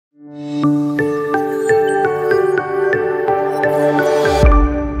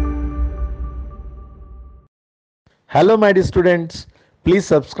Hello, my dear students. Please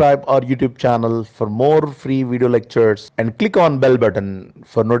subscribe our YouTube channel for more free video lectures and click on bell button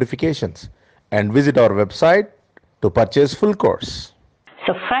for notifications and visit our website to purchase full course.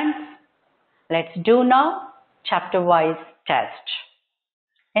 So friends, let's do now chapter-wise test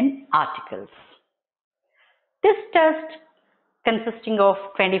in articles. This test consisting of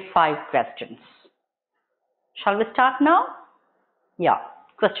 25 questions. Shall we start now? Yeah.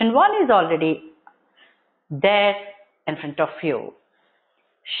 Question 1 is already there in front of you.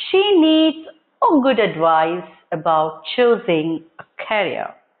 She needs a good advice about choosing a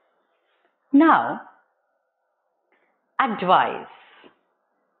career. Now, advice.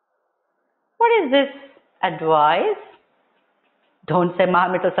 What is this advice? Don't say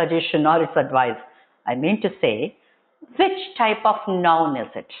ma'am, it's a suggestion or it's advice. I mean to say, which type of noun is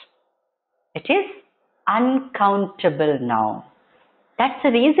it? It is uncountable noun. That's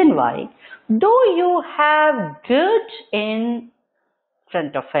the reason why, though you have good in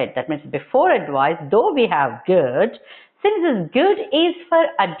front of it, that means before advice, though we have good, since this good is for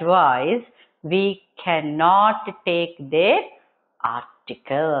advice, we cannot take their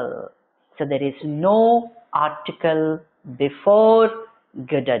article. So there is no article before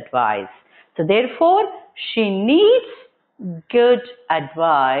good advice. So therefore, she needs good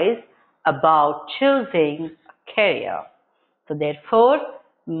advice about choosing a career. So therefore,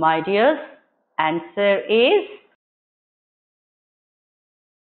 my dears, answer is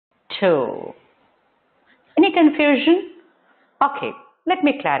 2. Any confusion? Okay, let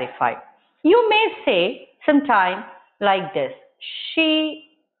me clarify. You may say sometime like this, she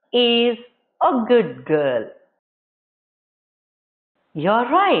is a good girl. You're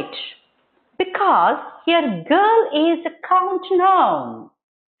right, because here girl is a count noun.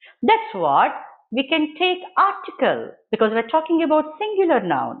 That's what we can take article, because we're talking about singular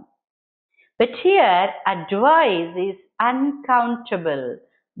noun. But here advice is uncountable.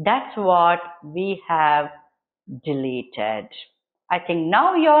 That's what we have deleted. I think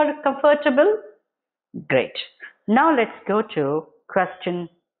now you're comfortable. Great. Now let's go to question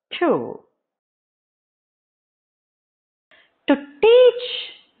 2. To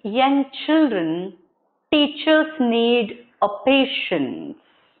teach young children, teachers need a patience.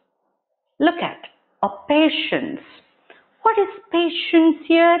 Look at a patience. What is patience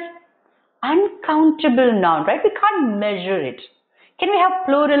here? Uncountable noun, right? We can't measure it. Can we have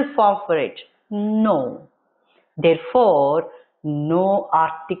plural form for it? No. Therefore, no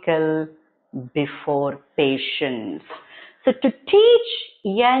article before patience. So to teach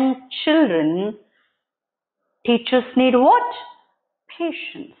young children, teachers need what?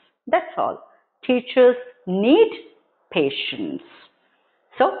 Patience. That's all. Teachers need patience.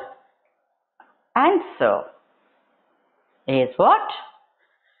 So, answer is what?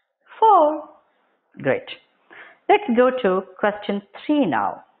 4. Great. Let's go to question 3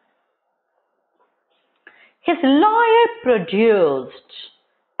 now. His lawyer produced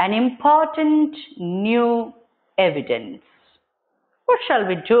an important new evidence. What shall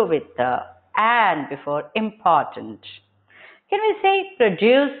we do with the and before important? Can we say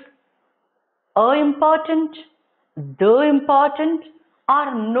produce a important, the important,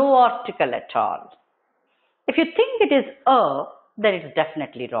 or no article at all? If you think it is a, then it's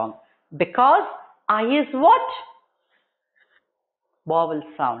definitely wrong, because I is what? Vowel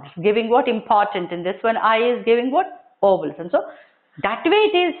sound. It's giving what? Important. In this one, I is giving what? Vowels. And so that way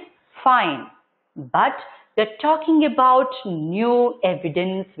it is fine. But we're talking about new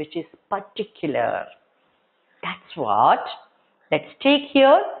evidence which is particular. That's what. Let's take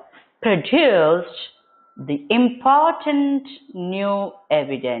here produced the important new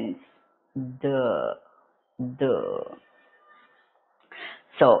evidence.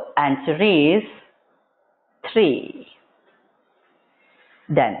 So answer is 3.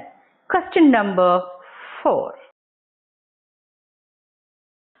 Then question number 4.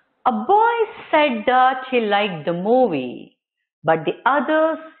 A boy said that he liked the movie, but the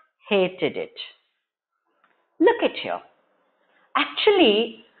others hated it. Look at here.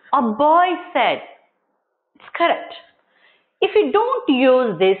 Actually, a boy said, it's correct. If you don't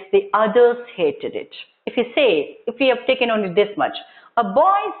use this, the others hated it. If you say, if we have taken only this much, a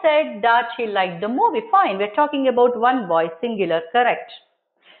boy said that he liked the movie, fine, we're talking about one boy, singular, correct.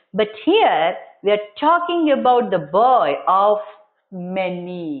 But here, we are talking about the boy of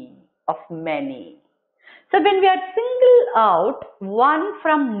many, So when we are single out one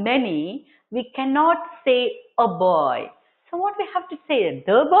from many, we cannot say a boy. So what we have to say,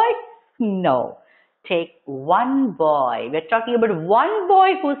 the boy? No. Take one boy. We are talking about one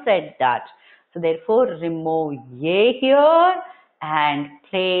boy who said that. So therefore, remove ye here and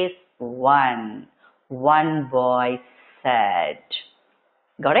place 1. one boy said.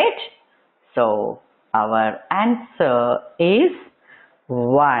 Got it? So our answer is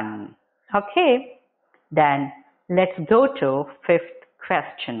 1. Okay. Then let's go to 5th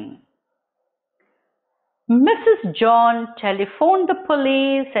question. Mrs. John telephoned the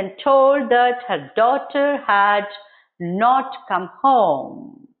police and told that her daughter had not come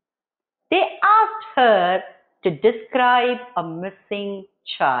home. They asked her to describe a missing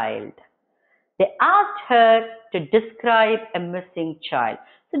child. They asked her to describe a missing child.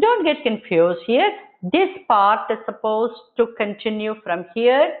 So don't get confused here. This part is supposed to continue from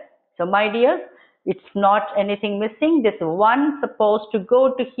here. So my dears, it's not anything missing. This one supposed to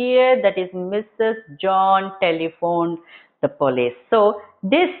go to here. That is Mrs. John telephoned the police. So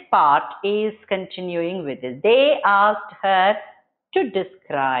this part is continuing with this. They asked her to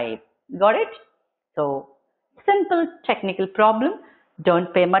describe. Got it? So simple technical problem.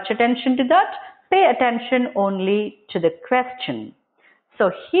 Don't pay much attention to that. Pay attention only to the question.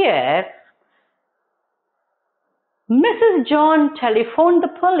 So here, Mrs. John telephoned the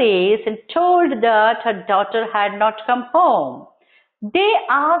police and told that her daughter had not come home. They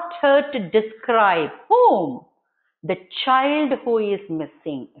asked her to describe whom? The child who is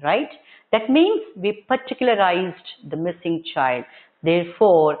missing, right? That means we particularized the missing child.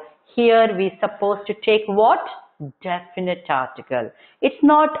 Therefore, here we supposed to take what? Definite article. It's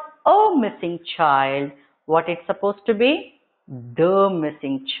not a missing child. What it's supposed to be? The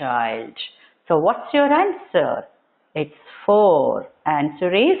missing child. So what's your answer? It's 4.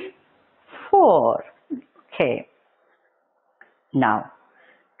 Answer is 4. Okay. Now,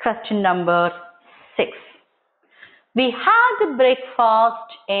 question number 6. We had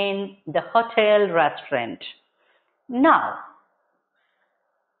breakfast in the hotel restaurant. Now,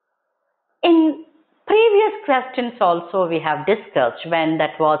 in previous questions also we have discussed when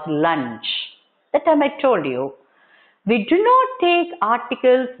that was lunch. That time I told you, we do not take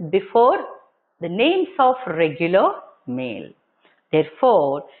articles before the names of regular meal.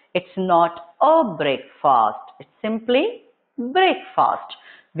 Therefore, it's not a breakfast. It's simply breakfast.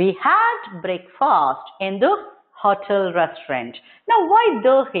 We had breakfast in the hotel restaurant. Now, why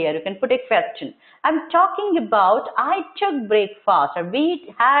the here? You can put a question. I'm talking about I took breakfast or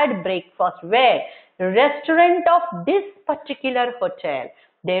we had breakfast where? Restaurant of this particular hotel.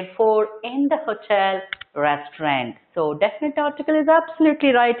 Therefore, in the hotel restaurant. So, definite article is absolutely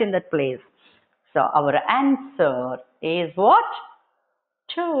right in that place. So, our answer is what?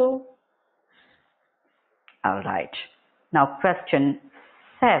 2. Alright. Now, question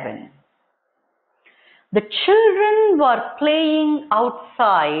 7. The children were playing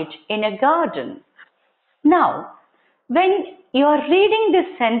outside in a garden. Now, when you are reading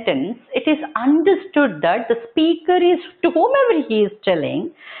this sentence, it is understood that the speaker is, to whomever he is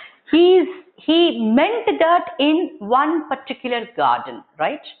telling, he meant that in one particular garden,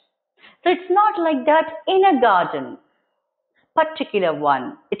 right? So it's not like that in a garden, particular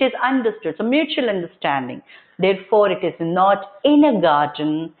one. It is understood, so mutual understanding. Therefore, it is not in a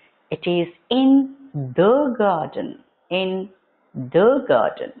garden, it is in the garden. In the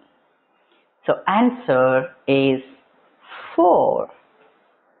garden. So answer is 4.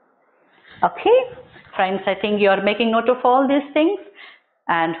 Okay, friends, I think you are making note of all these things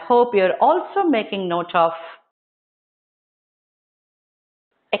and hope you are also making note of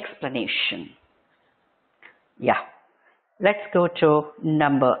explanation. Yeah, let's go to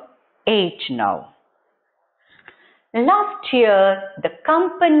number 8 now. Last year, the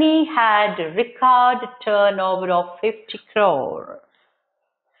company had a record turnover of 50 crore.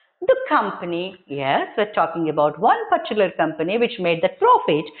 The company, yes, we're talking about one particular company which made that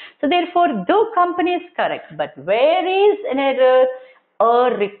profit. So therefore, the company is correct. But where is an error?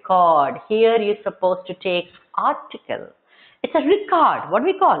 A record. Here you're supposed to take article. It's a record. What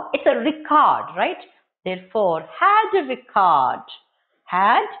we call? It's a record, right? Therefore, had a record.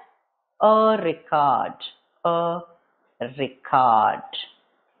 Had a record. A record.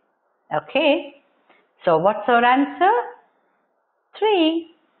 Okay. So what's our answer? 3.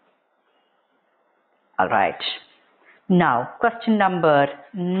 All right. Now, question number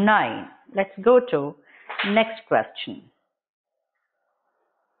 9. Let's go to next question.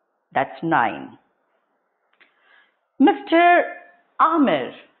 That's 9. Mr.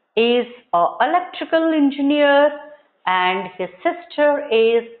 Amir is an electrical engineer and his sister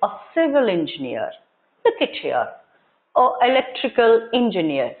is a civil engineer. Look at here. An electrical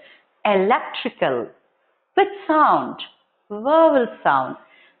engineer. Electrical with sound, vowel sound.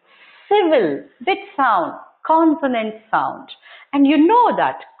 Civil with sound, consonant sound. And you know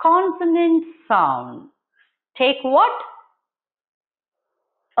that consonant sound take what?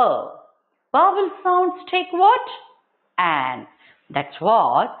 A. Vowel sounds take what? An. That's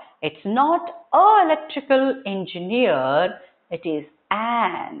what. It's not a electrical engineer. It is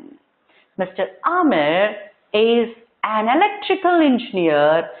an. Mr. Amir is an electrical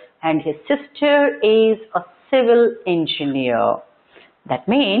engineer and his sister is a civil engineer. That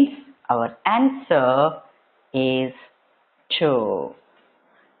means our answer is 2.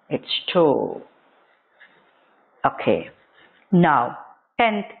 It's 2. Okay. Now,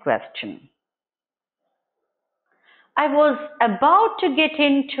 10th question. I was about to get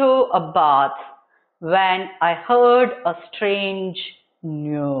into a bath when I heard a strange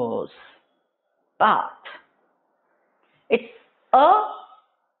news. Bath. It's a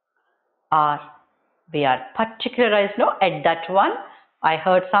or we are particularized no at that one. I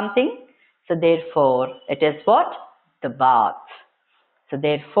heard something. So therefore it is what? The bath. So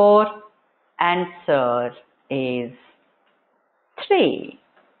therefore answer is 3.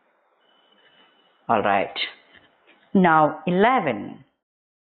 Alright. Now 11.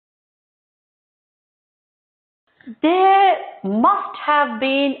 There must have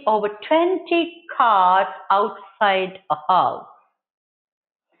been over 20 cars outside a house.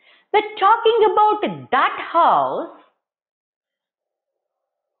 We're talking about that house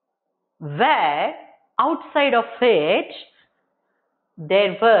where outside of it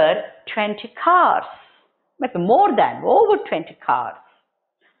there were 20 cars, maybe more than over 20 cars.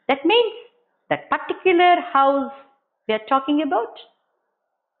 That means that particular house we are talking about.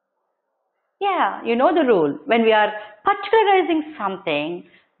 Yeah, you know the rule. When we are particularizing something,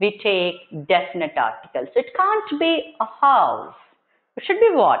 we take definite articles. It can't be a house. It should be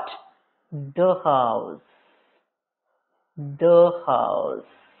what? The house. The house.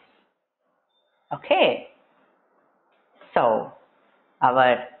 Okay. So,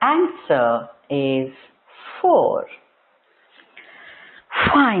 our answer is 4.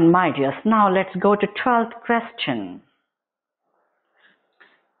 Fine, my dears. Now let's go to 12th question.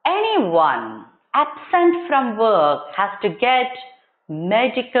 Anyone absent from work has to get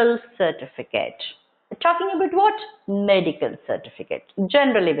medical certificate. We're talking about what? Medical certificate.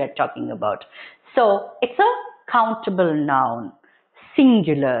 Generally we're talking about. So it's a countable noun,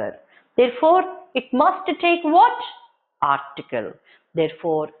 singular. Therefore it must take what? Article.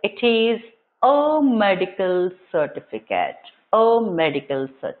 Therefore it is a medical certificate. A medical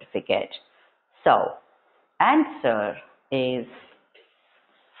certificate. So answer is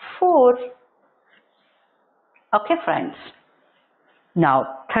 4. Okay, friends.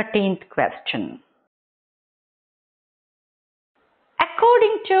 Now, 13th question.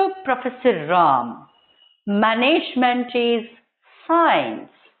 According to Professor Ram, management is science.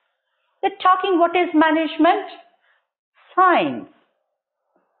 They're talking what is management? Science.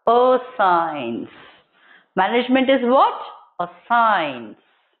 A science. Management is what? A science.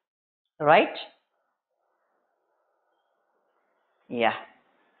 Right? Yeah.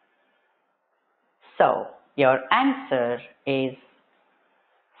 So, your answer is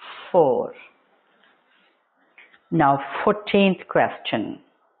 4. Now, 14th question.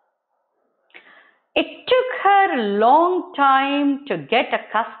 It took her a long time to get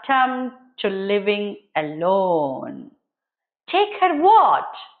accustomed to living alone. Take her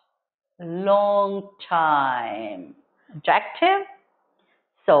what? Long time. Adjective?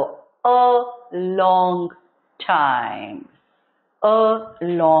 So, a long time. A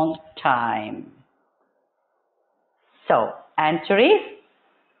long time. So, answer is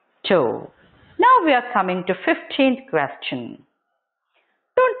 2. Now we are coming to 15th question.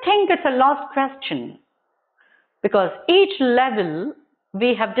 Don't think it's a last question because each level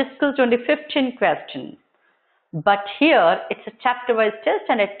we have discussed only 15 questions. But here it's a chapter-wise test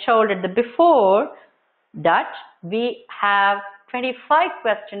and I told at the before that we have 25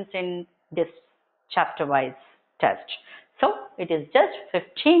 questions in this chapter-wise test. So it is just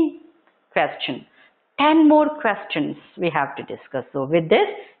 15 questions. 10 more questions we have to discuss. So with this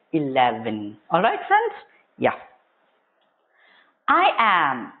 11. Alright friends? Yeah. I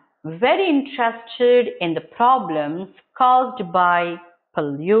am very interested in the problems caused by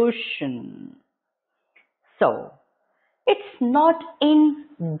pollution. So, it's not in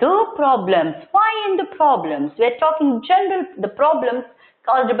the problems. Why in the problems? We are talking general, the problems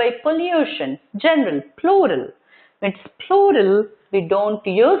caused by pollution. General, plural. When it's plural, we don't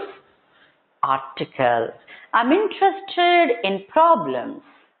use article. I'm interested in problems.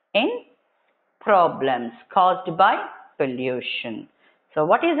 In problems caused by pollution. So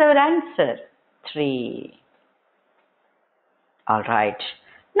what is our answer? 3. Alright.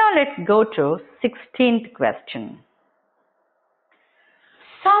 Now let's go to 16th question.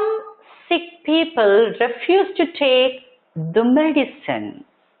 Some sick people refuse to take the medicine.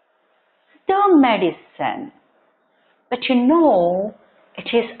 the medicine. But you know, it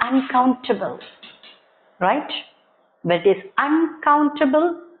is uncountable, right? But it is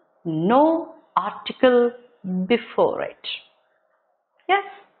uncountable, no article before it. Yes,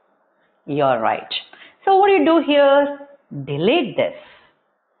 you're right. So what do you do here? Delete this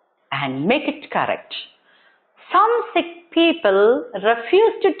and make it correct. Some sick people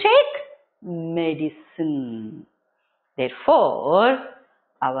refuse to take medicine. Therefore,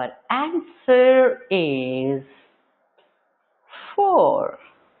 our answer is 4.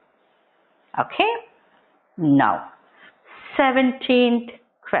 Okay? Now, 17th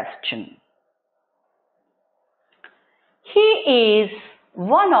question. He is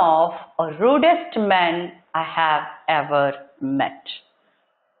one of the rudest men I have ever met.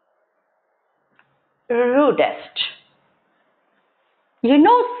 Rudest. You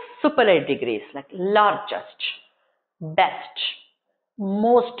know superlative degrees like largest, best,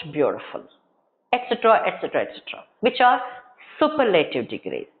 most beautiful, etc., etc., etc., which are superlative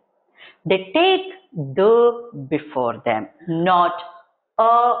degrees. They take the before them, not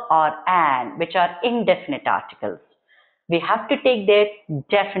a or an, which are indefinite articles. We have to take their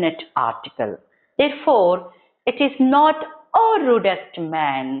definite article. Therefore, it is not a rudest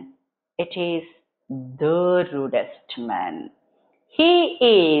man, it is the rudest man. He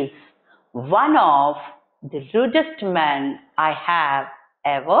is one of the rudest men I have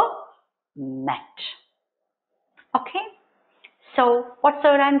ever met. Okay, so what's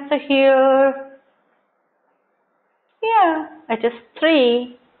our answer here? Yeah, it is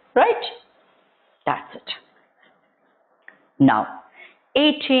 3, right? That's it. Now,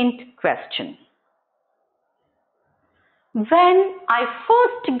 18th question. When I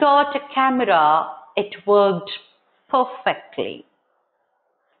first got a camera, it worked perfectly.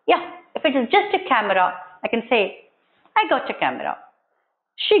 Yeah, if it is just a camera, I can say, I got a camera.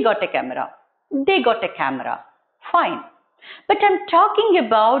 She got a camera. They got a camera. Fine. But I'm talking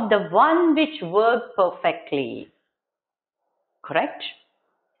about the one which worked perfectly. Correct?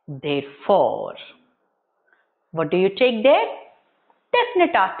 Therefore, what do you take there?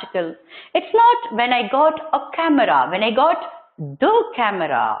 Definite article. It's not when I got a camera. When I got the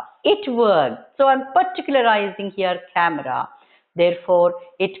camera, it worked. So I'm particularizing here camera. Therefore,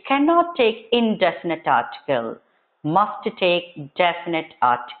 it cannot take indefinite article. Must take definite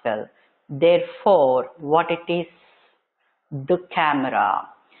article. Therefore, what it is? The camera.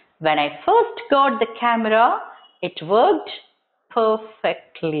 When I first got the camera, it worked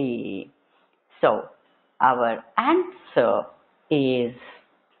perfectly. So, our answer is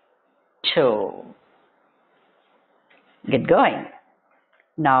 2. Get going.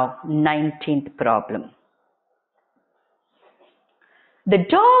 Now, 19th problem. The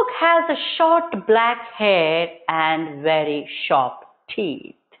dog has a short black hair and very sharp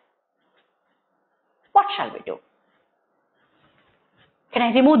teeth. What shall we do? Can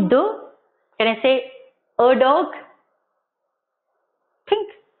I remove the? Can I say a dog? Think.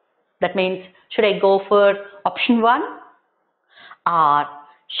 That means, should I go for option 1? Or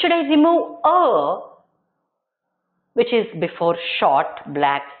should I remove a, which is before short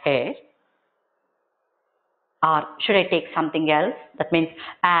black hair? Or should I take something else? That means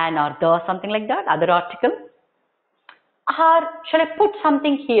an or the, something like that, other article. Or should I put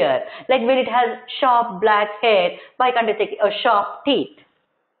something here? Like when it has sharp black hair, why can't I take a sharp teeth?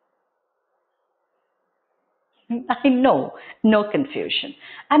 I know, no confusion.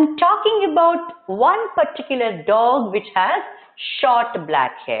 I'm talking about one particular dog which has short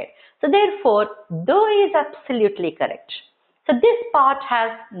black hair. So therefore, the is absolutely correct. So this part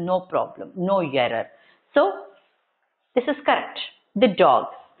has no problem, no error. So this is correct, the dog.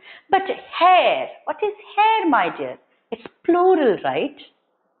 But hair, what is hair, my dear? It's plural, right?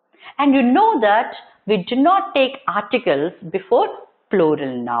 And you know that we do not take articles before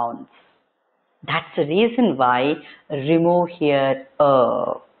plural nouns. That's the reason why remove here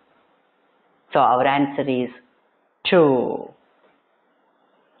a. So our answer is 2.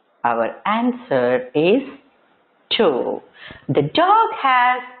 Our answer is 2. The dog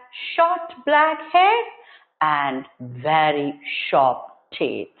has short black hair and very sharp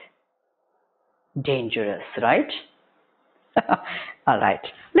teeth. Dangerous, right? All right.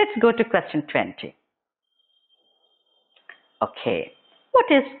 Let's go to question 20. Okay. What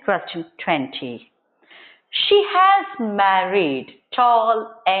is question 20? She has married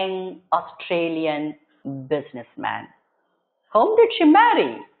tall, young Australian businessman. Whom did she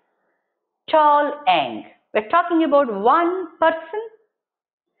marry? Tall, young. We're talking about one person.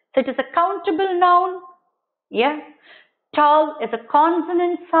 So it is a countable noun. Yeah. Tall is a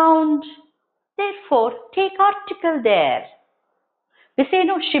consonant sound. Therefore, take article there. We say,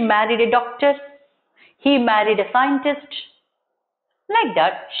 no, she married a doctor, he married a scientist. Like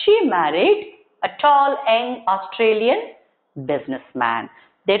that, she married a tall, young Australian businessman.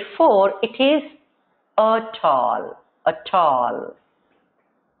 Therefore, it is a tall.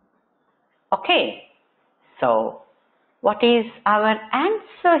 Okay, so what is our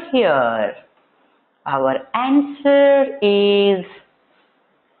answer here? Our answer is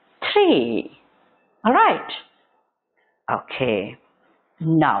 3. All right. Okay.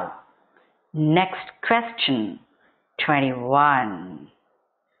 Now, next question, 21.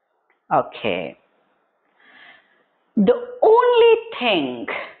 Okay. The only thing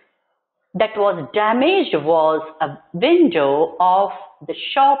that was damaged was a window of the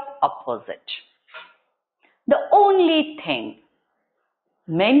shop opposite. The only thing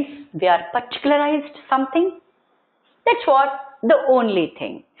means we are particularized something. That's what the only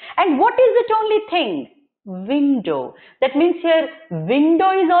thing. And what is that only thing? Window. That means here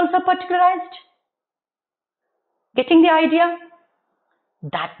window is also particularized. Getting the idea?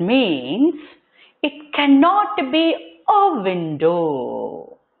 That means it cannot be a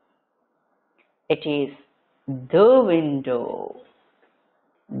window. It is the window.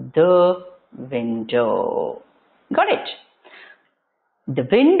 The window. Got it? The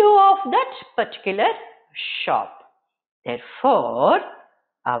window of that particular shop. Therefore,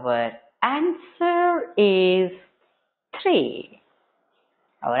 our answer is 3.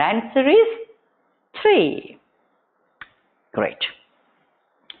 Our answer is 3. Great.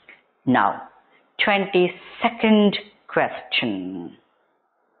 Now, 22nd question.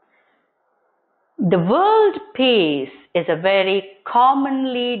 The world peace is a very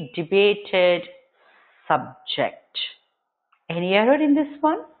commonly debated subject. Any error in this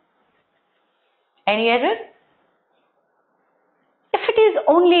one? Any error? If it is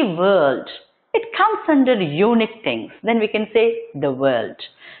only world, it comes under unique things. Then we can say the world.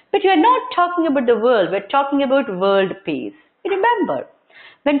 But we are not talking about the world. We are talking about world peace. Remember,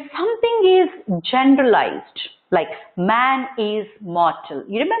 when something is generalized, like man is mortal.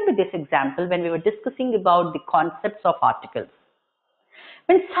 You remember this example when we were discussing about the concepts of articles.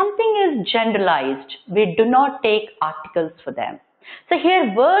 When something is generalized, we do not take articles for them. So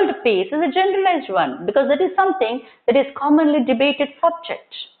here world peace is a generalized one because that is something that is commonly debated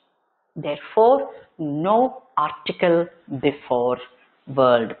subject. Therefore, no article before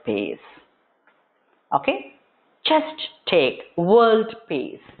world peace. Okay? Just take world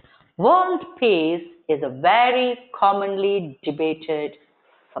peace. World peace is a very commonly debated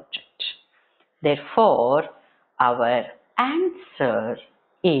subject. Therefore, our answer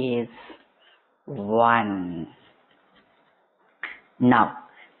is 1. Now,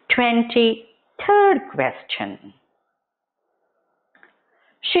 23rd question.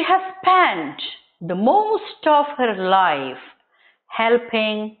 She has spent the most of her life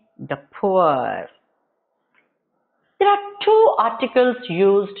helping the poor. There are 2 articles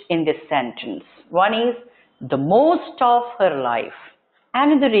used in this sentence. One is the most of her life.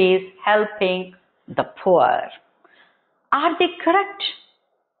 Another is helping the poor. Are they correct?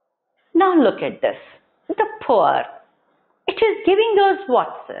 Now look at this. The poor. It is giving us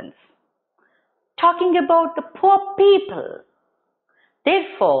what sense? Talking about the poor people.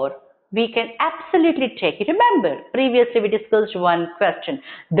 Therefore, we can absolutely take it. Remember, previously we discussed one question.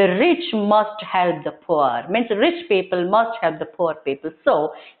 The rich must help the poor. Means rich people must help the poor people.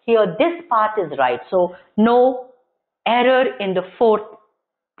 So, here this part is right. So, no error in the 4th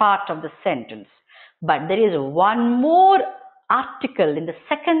part of the sentence. But there is one more article in the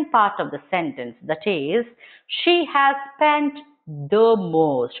 2nd part of the sentence. That is, she has spent the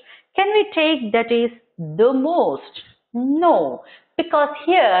most. Can we take that is the most? No. Because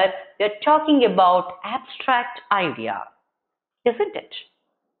here we are talking about abstract idea, isn't it?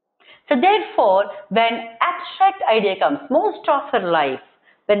 So therefore, when abstract idea comes, most of her life,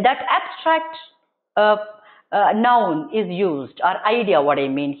 when that abstract noun is used, or idea, what I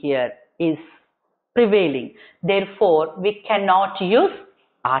mean here, is prevailing. Therefore, we cannot use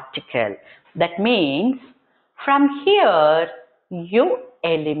article. That means from here you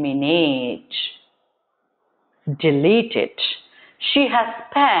eliminate, delete it. She has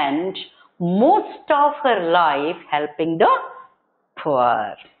spent most of her life helping the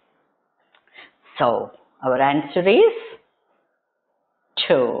poor. So, our answer is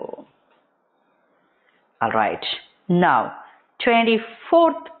 2. Alright. Now,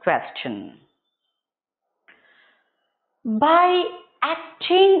 24th question. By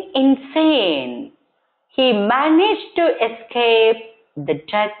acting insane, he managed to escape the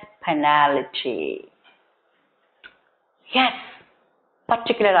death penalty. Yes.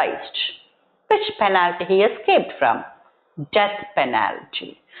 Particularized. Which penalty he escaped from? death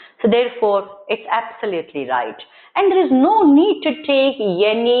penalty. So therefore, it's absolutely right. And there is no need to take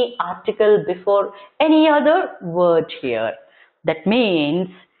any article before any other word here. That means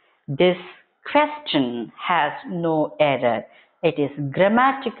this question has no error. It is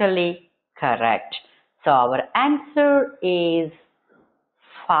grammatically correct. So our answer is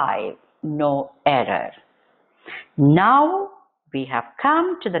 5, no error. Now we have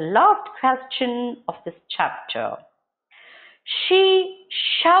come to the last question of this chapter. She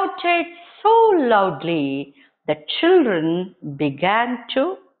shouted so loudly that children began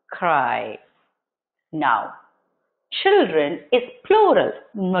to cry. Now, children is plural,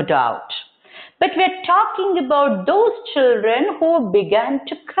 no doubt. But we are talking about those children who began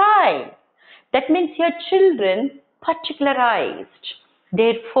to cry. That means your children particularized.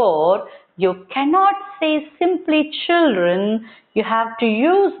 Therefore, you cannot say simply children. You have to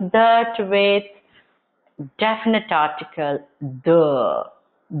use that with definite article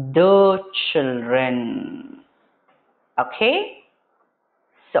the children. Okay?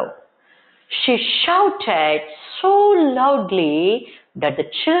 So, she shouted so loudly that the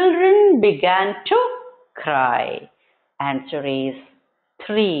children began to cry. Answer is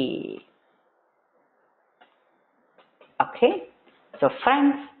 3. Okay? So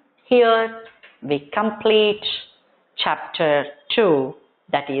friends, here we complete chapter 2,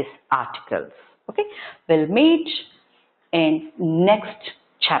 that is articles. Okay? We'll meet in next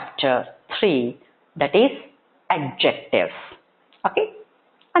chapter 3, that is adjectives. Okay?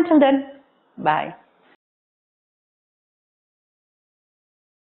 Until then, bye.